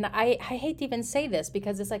hate to even say this,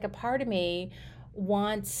 because it's like a part of me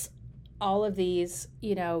wants all of these,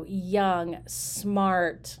 young,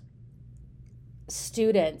 smart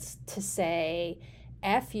students to say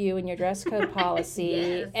F you and your dress code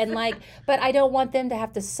policy. Yes. But I don't want them to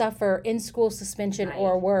have to suffer in-school suspension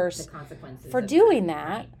or worse the consequences for doing that.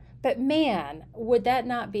 Right. But man, would that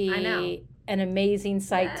not be an amazing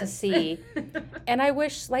sight to see? And I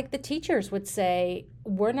wish the teachers would say,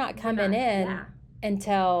 we're not coming in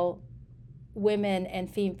until women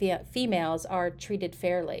and females are treated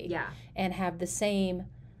fairly and have the same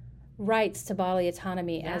rights to bodily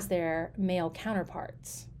autonomy as their male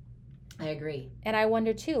counterparts. I agree. And I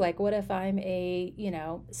wonder too, what if I'm a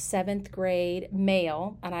 7th grade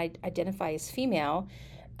male and I identify as female?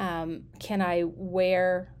 Can I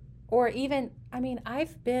wear, or even,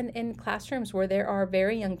 I've been in classrooms where there are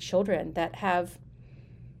very young children that have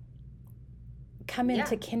come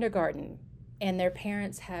into kindergarten, and their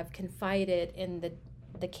parents have confided in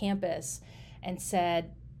the campus and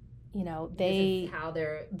said, you know,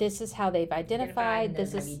 this is how they've identified.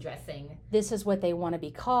 This is dressing. This is what they want to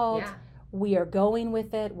be called. Yeah. We are going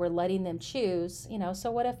with it. We're letting them choose. You know,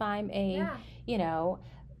 so what if I'm you know,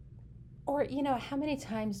 or you know, how many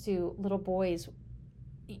times do little boys?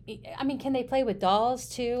 I mean, can they play with dolls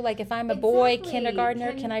too? Like, if I'm a boy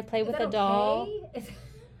kindergartner, can I play with a doll?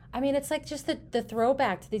 I mean, it's like just the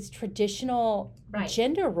throwback to these traditional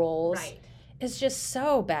gender roles is just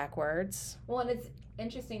so backwards. Well, and it's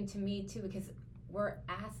interesting to me too, because we're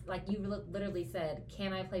asked, like you literally said,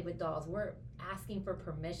 can I play with dolls? We're asking for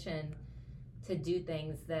permission to do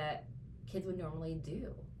things that kids would normally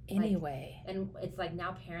do. Anyway. And it's like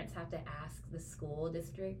now parents have to ask the school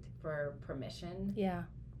district for permission. Yeah.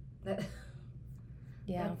 That's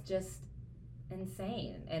just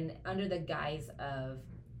insane. And under the guise of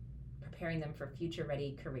preparing them for future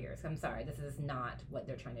ready careers. I'm sorry, this is not what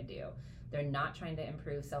they're trying to do. They're not trying to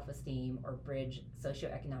improve self-esteem or bridge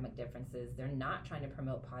socioeconomic differences. They're not trying to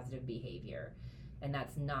promote positive behavior. And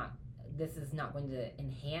this is not going to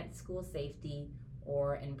enhance school safety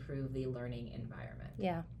or improve the learning environment.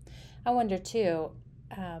 Yeah. I wonder too,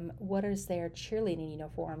 what is their cheerleading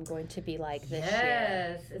uniform going to be like this year?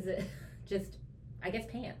 Yes. Is it just, I guess,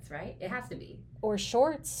 pants, right? It has to be. Or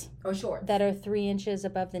shorts. That are 3 inches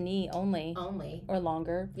above the knee only. Or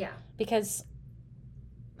longer. Yeah. Because.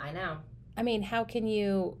 I know. I mean, how can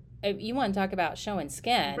you want to talk about showing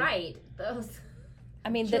skin. Right. Those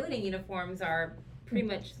cheerleading uniforms are pretty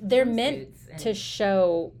much they're meant to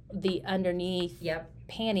show the underneath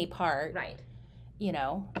panty part. Right. You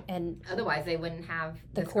know, and otherwise they wouldn't have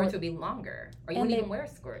the skirts would be longer, or you wouldn't even wear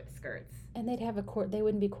skirts. And they'd have they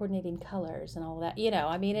wouldn't be coordinating colors and all that. You know,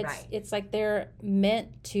 I mean, it's like they're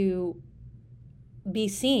meant to be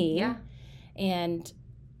seen. Yeah. And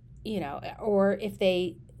you know, or if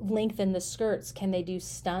they lengthen the skirts, can they do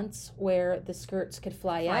stunts where the skirts could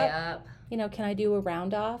fly up? You know, can I do a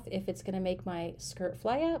round off if it's going to make my skirt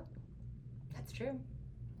fly up? That's true.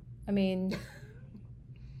 I mean.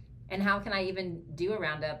 And how can I even do a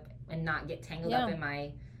roundup and not get tangled up in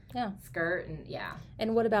my skirt?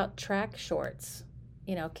 And what about track shorts?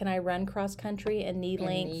 You know, can I run cross country and knee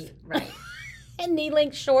length? Right. And knee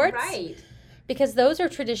length shorts? Right. Because those are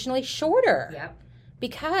traditionally shorter. Yep.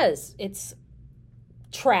 Because it's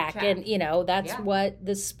track. And, you know, that's what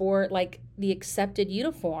the sport, like the accepted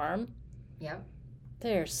uniform. Yep.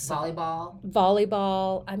 There's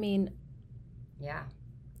volleyball. I mean. Yeah.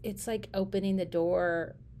 It's like opening the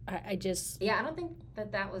door. I don't think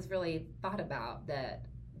that was really thought about, that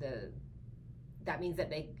means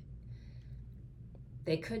that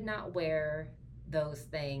they could not wear those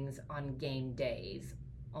things on game days,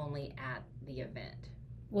 only at the event.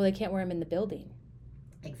 Well, they can't wear them in the building.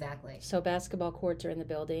 Exactly. So basketball courts are in the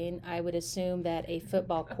building. I would assume that a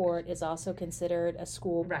football court is also considered a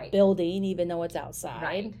school building, even though it's outside.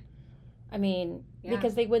 Right. I mean,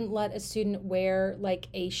 because they wouldn't let a student wear like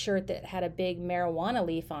a shirt that had a big marijuana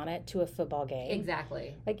leaf on it to a football game.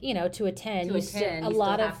 Exactly. Like, you know, to attend, you have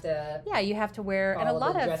to wear and a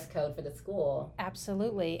lot of dress code for the school.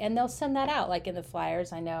 Absolutely. And they'll send that out like in the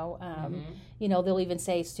flyers. I know, you know, they'll even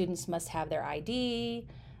say students must have their ID,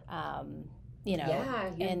 you know. Yeah,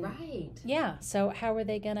 you're right. Yeah. So how are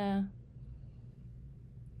they going to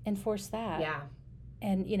enforce that? Yeah.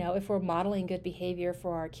 And, you know, if we're modeling good behavior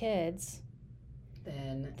for our kids,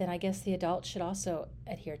 then I guess the adults should also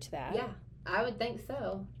adhere to that. Yeah, I would think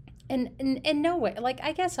so. And no way, like,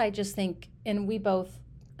 I guess I just think, and we both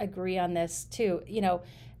agree on this too, you know,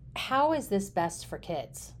 how is this best for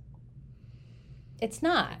kids? It's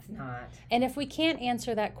not. It's not. And if we can't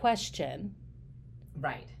answer that question,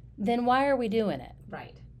 right, then why are we doing it?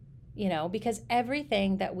 Right. You know, because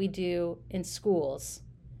everything that we do in schools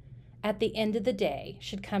at the end of the day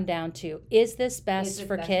should come down to, is this best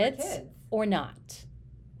for kids or not?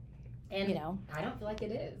 And you know, I don't feel like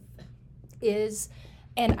it is.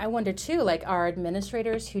 And I wonder too, like, our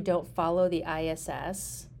administrators who don't follow the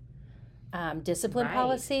ISS discipline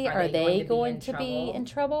policy, are they going to be in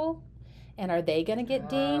trouble? And are they going to get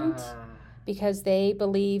dinged because they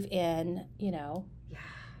believe in, you know,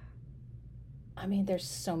 I mean, there's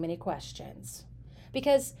so many questions.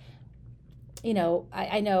 Because, you know,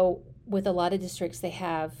 I know with a lot of districts, they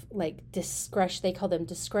have like they call them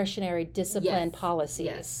discretionary discipline policies.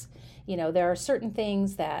 Yes. You know, there are certain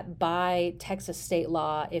things that by Texas state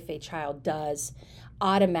law, if a child does,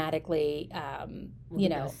 automatically, you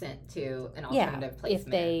know, sent to an alternative placement.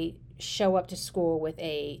 If they show up to school with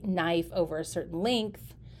a knife over a certain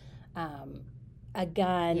length, a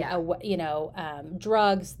gun, you know,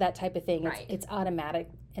 drugs, that type of thing, it's automatic,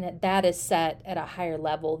 and that is set at a higher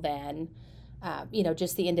level than, you know,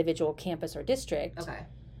 just the individual campus or district. Okay.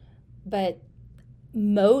 but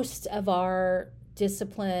most of our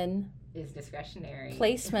discipline Is discretionary.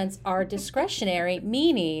 placements are discretionary,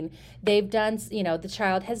 meaning they've done, the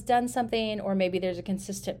child has done something, or maybe there's a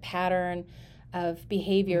consistent pattern of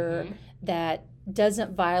behavior that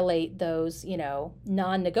doesn't violate those,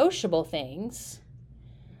 non-negotiable things,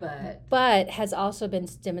 but has also been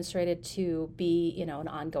demonstrated to be, an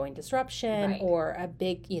ongoing disruption or a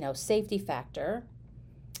big, safety factor.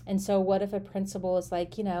 And so what if a principal is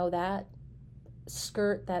like, that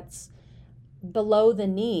skirt that's below the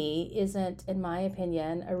knee isn't, in my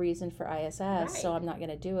opinion, a reason for ISS, so I'm not going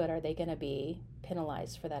to do it. Are they going to be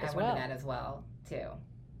penalized for that as well? I wonder that as well, too.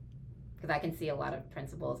 Because I can see a lot of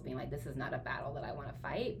principals being like, this is not a battle that I want to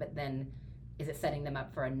fight, but then is it setting them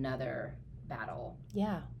up for another battle?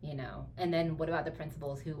 Yeah. And then what about the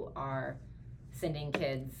principals who are sending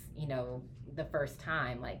kids, the first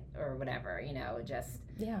time, or whatever, just,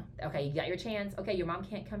 okay, you got your chance. Okay, your mom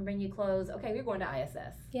can't come bring you clothes. Okay, we're going to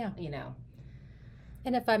ISS. Yeah.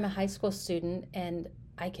 And if I'm a high school student and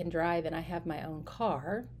I can drive and I have my own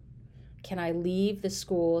car, can I leave the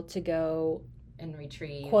school to go and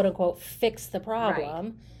retrieve, quote unquote, fix the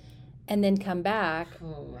problem and then come back?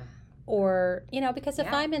 Or, because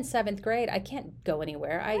if I'm in 7th grade, I can't go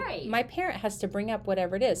anywhere. My parent has to bring up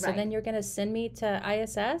whatever it is. So then you're going to send me to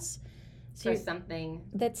ISS? For something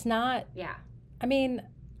that's not. Yeah. I mean,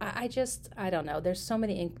 I don't know. There's so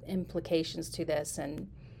many implications to this. And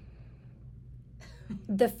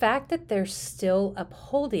the fact that they're still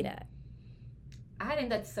upholding it. I think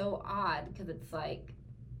that's so odd, because it's like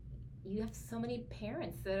you have so many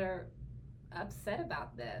parents that are upset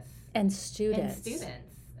about this. And students.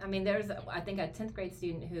 I mean, there's, I think, a 10th grade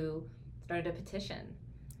student who started a petition.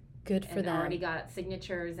 Good for them. Already got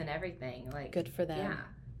signatures and everything. Good for them. Yeah.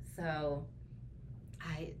 So,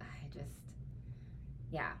 I just,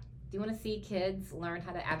 do you want to see kids learn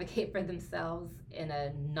how to advocate for themselves in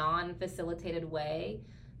a non-facilitated way?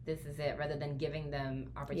 This is it, rather than giving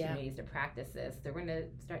them opportunities to practice this. They're going to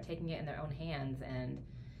start taking it in their own hands, and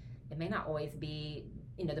it may not always be,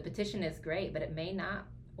 the petition is great, but it may not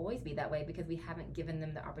always be that way because we haven't given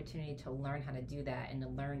them the opportunity to learn how to do that and to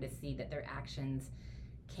learn to see that their actions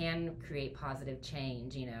can create positive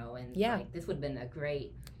change, and this would have been a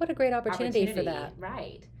great opportunity for that.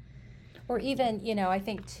 Right. Or even, I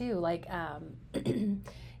think too,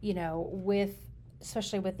 with,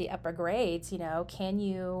 especially with the upper grades, can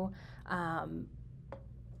you,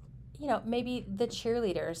 maybe the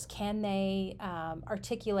cheerleaders, can they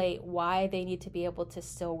articulate why they need to be able to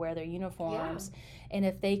still wear their uniforms? And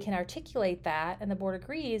if they can articulate that and the board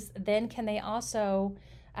agrees, then can they also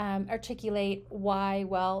articulate why,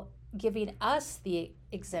 giving us the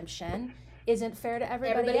exemption isn't fair to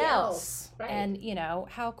everybody else. Right. And,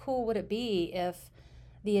 how cool would it be if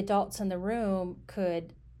the adults in the room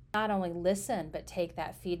could not only listen, but take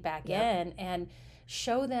that feedback in and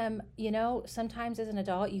show them, sometimes as an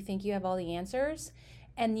adult, you think you have all the answers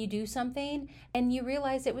and you do something and you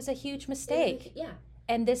realize it was a huge mistake. Yeah.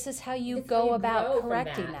 And this is how you go about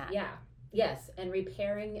correcting that. Yeah. Yes, and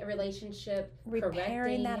repairing a relationship,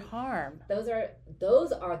 repairing that harm. Those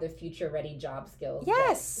are the future-ready job skills.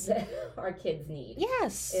 Yes, that our kids need.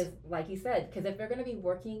 Yes, is like you said, because if they're going to be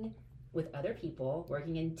working with other people,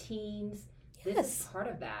 working in teams, this is part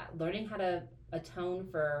of that. Learning how to atone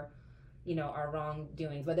for, our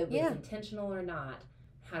wrongdoings, whether it was intentional or not.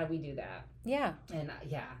 How do we do that? Yeah, and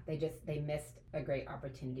they missed a great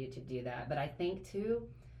opportunity to do that. But I think too,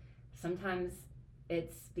 sometimes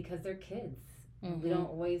it's because they're kids. We don't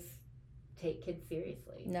always take kids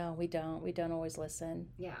seriously. No, we don't. We don't always listen.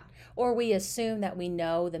 Yeah. Or we assume that we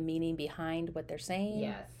know the meaning behind what they're saying.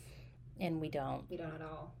 Yes. And we don't. We don't at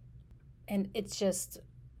all. And it's just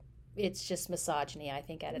misogyny, I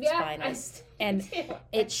think, at its finest. And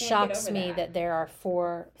it shocks me that there are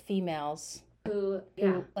 4 females who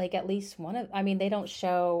at least one of, they don't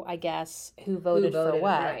show, I guess, who voted for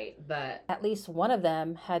what. Right, but at least one of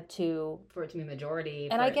them had to. For it to be majority.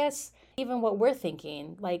 And I guess even what we're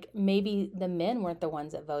thinking, maybe the men weren't the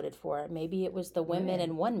ones that voted for it. Maybe it was the women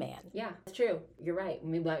and one man. Yeah, that's true. You're right.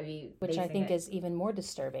 Which I think is even more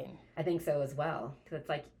disturbing. I think so as well. Because it's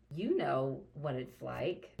what it's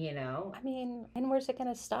like, and where's it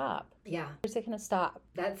going to stop? Yeah. Where's it going to stop?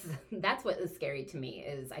 That's what is scary to me,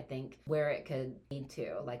 is I think where it could lead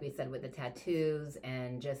to, like we said, with the tattoos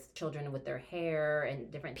and just children with their hair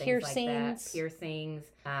and different things like that. Piercings.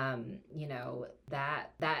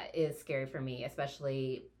 That is scary for me,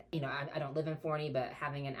 especially, I don't live in Forney, but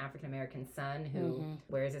having an African-American son who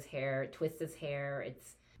wears his hair, twists his hair,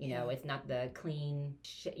 it's, it's not the clean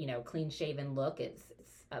shaven look. It's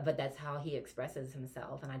but that's how he expresses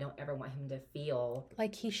himself, and I don't ever want him to feel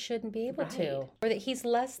like he shouldn't be able Right. to, or that he's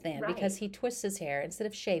less than Right. because he twists his hair instead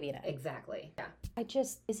of shaving it. exactly. Yeah.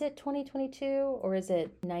 Is it 2022 or is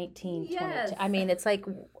it 1922? Yes. I mean, it's like,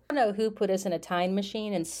 I don't know who put us in a time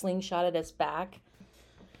machine and slingshotted us back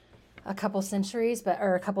a couple centuries,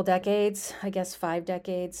 or a couple decades, I guess 5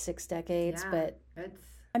 decades, 6 decades. Yeah. But It's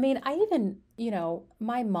I mean, I even,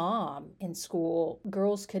 my mom in school,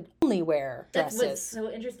 girls could only wear That's dresses. what's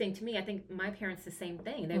so interesting to me. I think my parents the same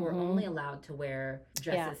thing. They were only allowed to wear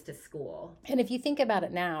dresses to school. And if you think about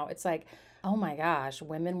it now, it's like, oh my gosh,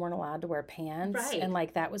 women weren't allowed to wear pants. Right. And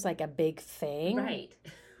like that was like a big thing. Right.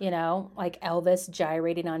 Like Elvis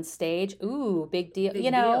gyrating on stage. Ooh, big deal. Big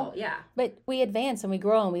deal. Yeah. But we advance and we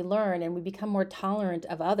grow and we learn and we become more tolerant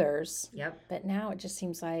of others. Yep. But now it just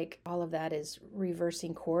seems like all of that is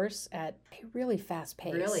reversing course at a really fast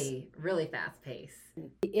pace. Really, really fast pace.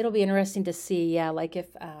 It'll be interesting to see, like if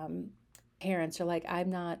parents are like, I'm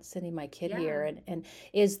not sending my kid here. And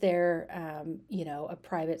is there, a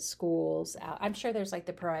private schools out? I'm sure there's like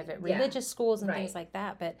the private religious schools and Right. things like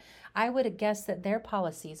that. But I would guess that their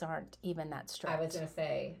policies aren't even that strict. I was going to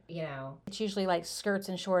say, It's usually like skirts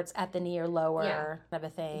and shorts at the knee or lower kind of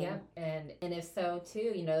a thing. Yeah, and if so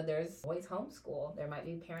too, there's always homeschool. There might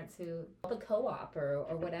be parents who help a co-op or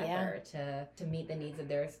whatever to meet the needs of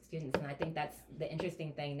their students, and I think that's the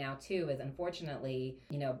interesting thing now too. Is unfortunately,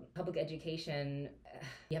 public education.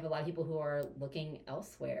 You have a lot of people who are looking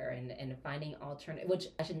elsewhere and finding alternative. Which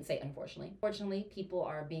I shouldn't say unfortunately. Fortunately, people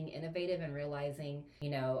are being innovative and realizing,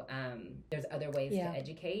 there's other ways to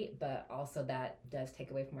educate, but also that does take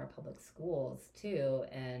away from our public schools too.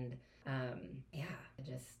 And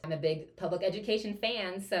I'm a big public education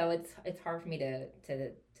fan, so it's hard for me to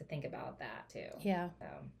think about that too. Yeah. So.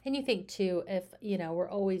 And you think too, if, we're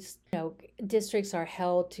always, districts are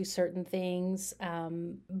held to certain things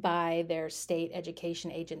by their state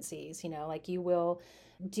education agencies, like you will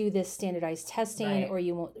do this standardized testing Right. or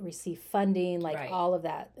you won't receive funding, like Right. all of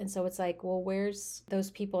that. And so it's like, well, where's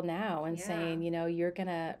those people now? And Yeah. saying, you're going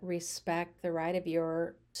to respect the right of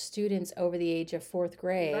your students over the age of 4th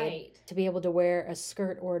grade Right. to be able to wear a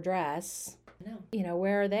skirt or a dress. No.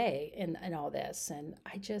 Where are they in all this? And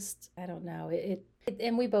I don't know. It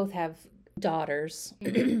and we both have daughters,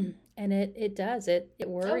 and it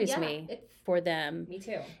worries me for them. Me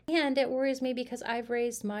too. And it worries me because I've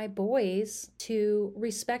raised my boys to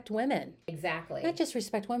respect women. Exactly. Not just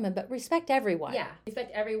respect women, but respect everyone. Yeah.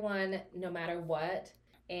 Respect everyone no matter what.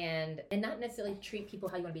 And not necessarily treat people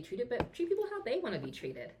how you want to be treated, but treat people how they want to be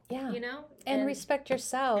treated. Yeah. And And respect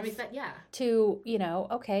yourself. And respect, To,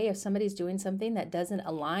 okay, if somebody's doing something that doesn't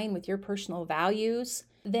align with your personal values,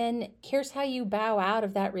 then here's how you bow out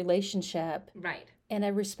of that relationship. Right. In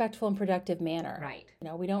a respectful and productive manner. Right.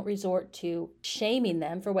 We don't resort to shaming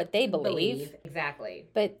them for what they believe. Exactly.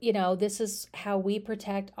 But, this is how we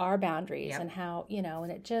protect our boundaries and how,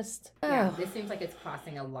 and it just... This seems like it's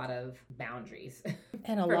crossing a lot of boundaries.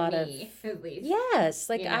 And a for lot me, of... at least. Yes.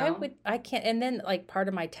 Like I can't... And then like part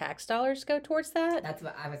of my tax dollars go towards that. That's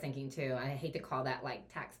what I was thinking too. I hate to call that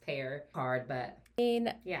like taxpayer card, but...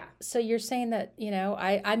 Yeah. So you're saying that,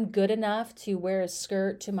 I'm good enough to wear a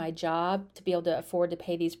skirt to my job to be able to afford to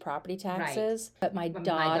pay these property taxes, but my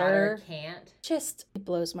daughter can't. Just, it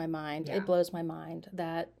blows my mind. Yeah. It blows my mind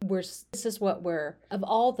that this is what of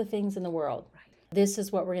all the things in the world, this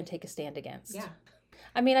is what we're going to take a stand against. Yeah.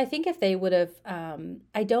 I mean, I think if they would have,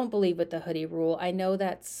 I don't believe with the hoodie rule. I know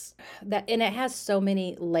that, and it has so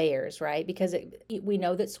many layers, right? Because we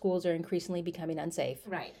know that schools are increasingly becoming unsafe.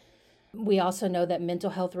 Right. We also know that mental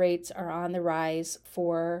health rates are on the rise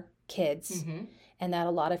for kids, and that a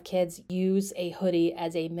lot of kids use a hoodie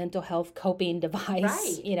as a mental health coping device.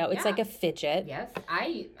 Right. It's like a fidget. Yes.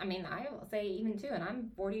 I mean, I will say even too, and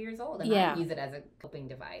I'm 40 years old, and I use it as a coping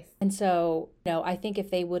device. And so, I think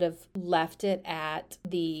if they would have left it at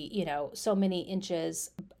the, so many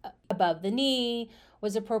inches above the knee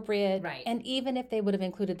was appropriate. Right. And even if they would have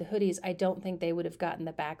included the hoodies, I don't think they would have gotten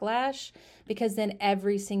the backlash because then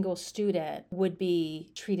every single student would be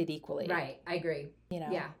treated equally. Right. I agree.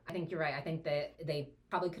 Yeah, I think you're right. I think that they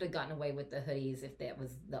probably could have gotten away with the hoodies if that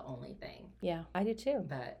was the only thing. Yeah, I do too.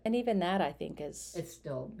 But and even that I think is... It's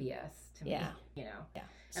still BS to me. Yeah.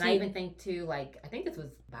 And I even think too, like, I think this was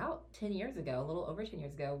about 10 years ago, a little over 10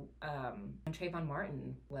 years ago, when Trayvon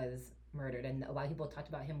Martin was murdered, and a lot of people talked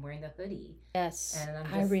about him wearing the hoodie. Yes, and I'm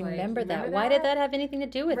just I remember like, that. Remember Why did that have anything to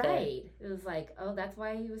do with it? Right. It was like, oh, that's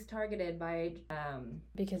why he was targeted by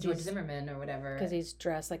because George Zimmerman or whatever. Because he's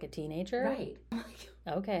dressed like a teenager? Right.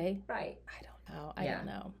 Okay. Right. I don't know. I don't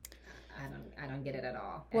know. I don't get it at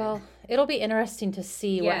all. Well, it'll be interesting to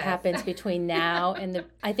see what happens between now and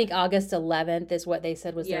I think August 11th is what they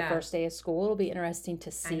said was their first day of school. It'll be interesting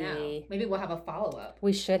to see. I know. Maybe we'll have a follow-up.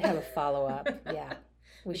 We should have a follow-up. Yeah.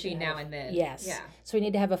 We between now and then. Yes. Yeah. So we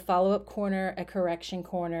need to have a follow-up corner, a correction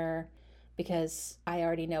corner, because I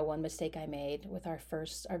already know one mistake I made with our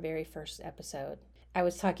very first episode. I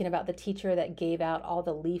was talking about the teacher that gave out all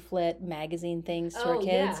the leaflet magazine things to our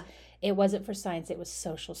kids. Yeah. It wasn't for science, it was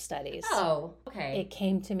social studies. Oh, okay. It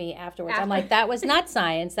came to me afterwards. I'm like, that was not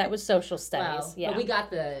science, that was social studies. Well, but we got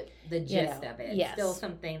the gist of it. Yes. Still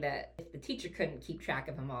something that if the teacher couldn't keep track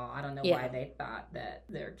of them all, I don't know why they thought that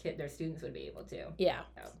their students would be able to. Yeah.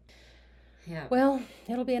 So, yeah. Well,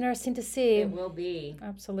 it'll be interesting to see. It will be.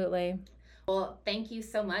 Absolutely. Well, thank you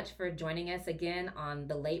so much for joining us again on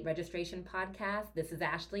the Late Registration Podcast. This is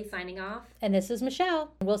Ashley signing off. And this is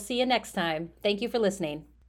Michelle. We'll see you next time. Thank you for listening.